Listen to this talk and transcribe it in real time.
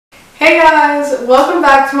Hey guys, welcome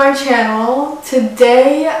back to my channel.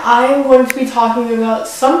 Today I am going to be talking about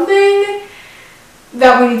something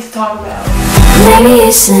that we need to talk about. Maybe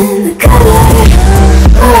it's in the color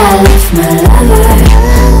where I left my lover.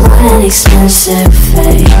 What an expensive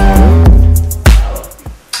fate.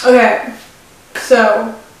 Okay,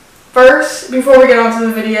 so first, before we get on to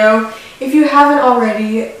the video, if you haven't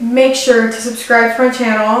already, make sure to subscribe to my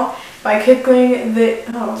channel by clicking the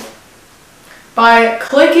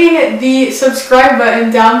subscribe button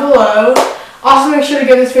down below. Also, make sure to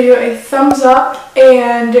give this video a thumbs up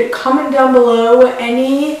and comment down below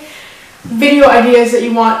any video ideas that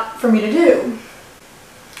you want for me to do.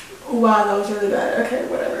 Wow, that was really bad. Okay,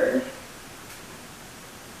 whatever.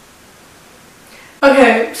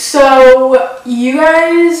 Okay, so you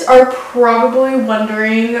guys are probably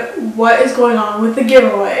wondering what is going on with the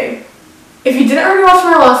giveaway. If you didn't already watch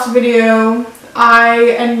my last video,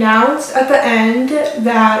 I announced at the end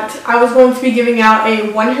that I was going to be giving out a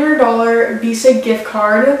 $100 Visa gift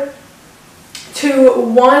card to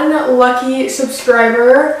one lucky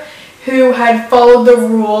subscriber who had followed the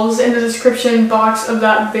rules in the description box of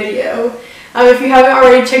that video. If you haven't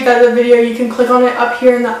already checked out the video, you can click on it up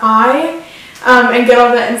here in the eye and get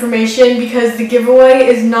all that information, because the giveaway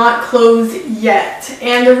is not closed yet.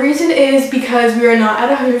 And the reason is because we are not at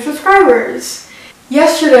 100 subscribers.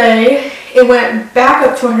 Yesterday, it went back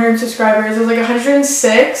up to 100 subscribers. It was like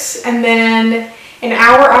 106, and then an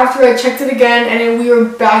hour after I checked it again, and then we were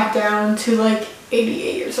back down to like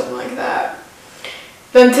 88 or something like that.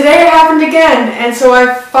 Then today it happened again, and so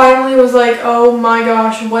I finally was like, oh my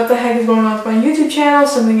gosh, what the heck is going on with my YouTube channel?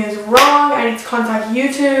 Something is wrong. I need to contact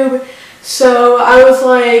YouTube. So I was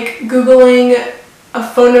like Googling a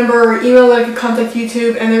phone number or email that I could contact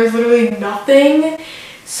YouTube, and there was literally nothing.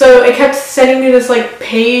 So it kept sending me this like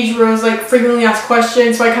page where it was like frequently asked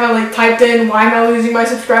questions. So I kind of like typed in, why am I losing my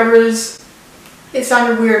subscribers? It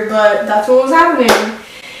sounded weird, but that's what was happening.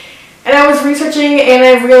 And I was researching, and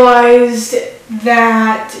I realized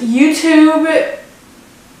that YouTube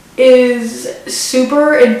is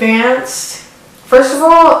super advanced. First of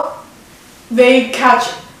all, they catch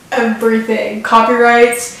everything.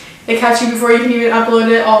 Copyrights, they catch you before you can even upload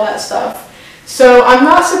it, all that stuff. So I'm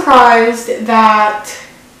not surprised that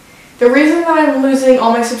the reason that I'm losing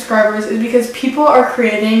all my subscribers is because people are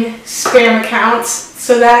creating spam accounts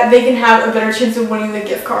so that they can have a better chance of winning the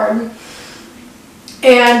gift card.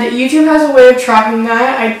 And YouTube has a way of tracking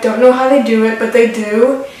that. I don't know how they do it, but they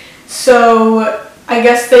do. So I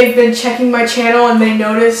guess they've been checking my channel and they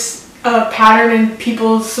notice a pattern in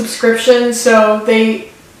people's subscriptions, so they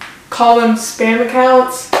call them spam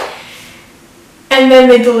accounts. And then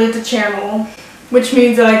they delete the channel, which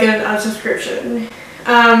means that I get an unsubscription.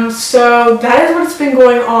 So that is what's been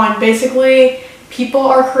going on. Basically, people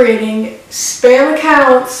are creating spam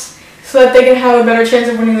accounts so that they can have a better chance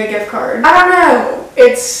of winning the gift card. I don't know.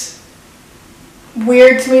 It's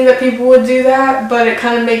weird to me that people would do that, but it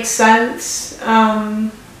kind of makes sense.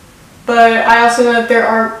 But I also know that there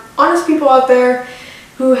are honest people out there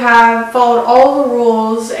who have followed all the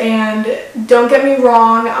rules, and don't get me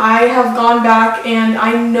wrong, I have gone back and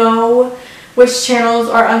I know which channels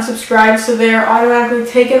are unsubscribed, so they are automatically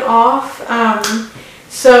taken off.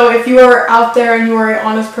 So if you are out there and you are an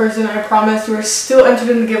honest person, I promise you are still entered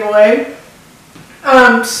in the giveaway.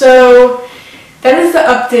 So that is the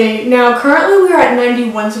update. Now currently we are at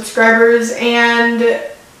 91 subscribers, and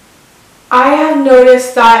I have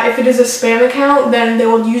noticed that if it is a spam account, then they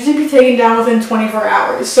will usually be taken down within 24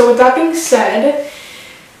 hours. So with that being said,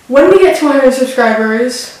 when we get to 100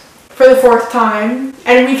 subscribers for the 4th time,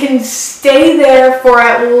 and we can stay there for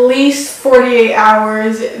at least 48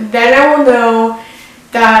 hours, then I will know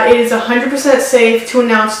that it is 100% safe to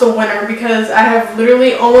announce the winner, because I have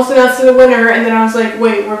literally almost announced the winner, and then I was like,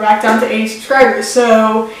 wait, we're back down to 80 subscribers.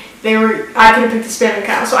 So I could have picked a spam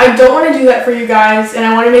account. So I don't want to do that for you guys, and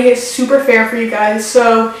I want to make it super fair for you guys.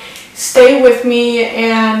 So stay with me,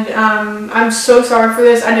 and I'm so sorry for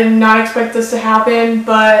this. I did not expect this to happen,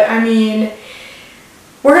 but I mean,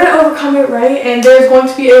 we're going to overcome it, right? And there's going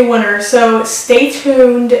to be a winner. So stay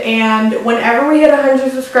tuned, and whenever we hit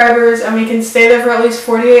 100 subscribers and we can stay there for at least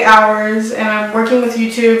 48 hours, and I'm working with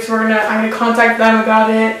YouTube, so I'm going to contact them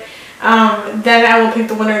about it, then I will pick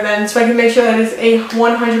the winner then, so I can make sure that it's a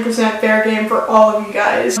 100% fair game for all of you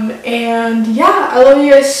guys. And yeah, I love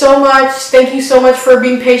you guys so much. Thank you so much for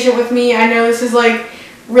being patient with me. I know this is like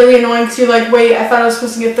really annoying to like, wait, I thought I was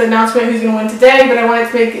supposed to get the announcement who's going to win today, but I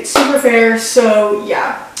wanted to make it super fair. So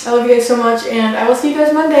yeah, I love you guys so much, and I will see you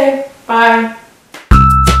guys Monday. Bye.